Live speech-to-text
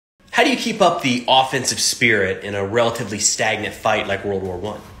How do you keep up the offensive spirit in a relatively stagnant fight like World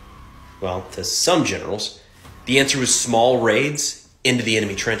War I? Well, to some generals, the answer was small raids into the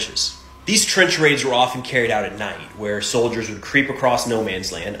enemy trenches. These trench raids were often carried out at night, where soldiers would creep across no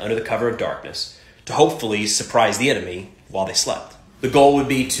man's land under the cover of darkness to hopefully surprise the enemy while they slept. The goal would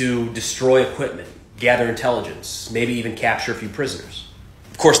be to destroy equipment, gather intelligence, maybe even capture a few prisoners.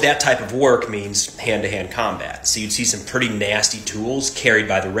 Of course, that type of work means hand-to-hand combat, so you'd see some pretty nasty tools carried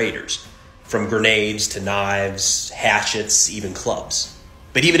by the raiders, from grenades to knives, hatchets, even clubs.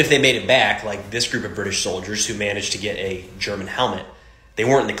 But even if they made it back, like this group of British soldiers who managed to get a German helmet, they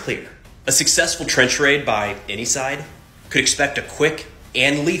weren't in the clear. A successful trench raid by any side could expect a quick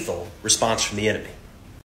and lethal response from the enemy.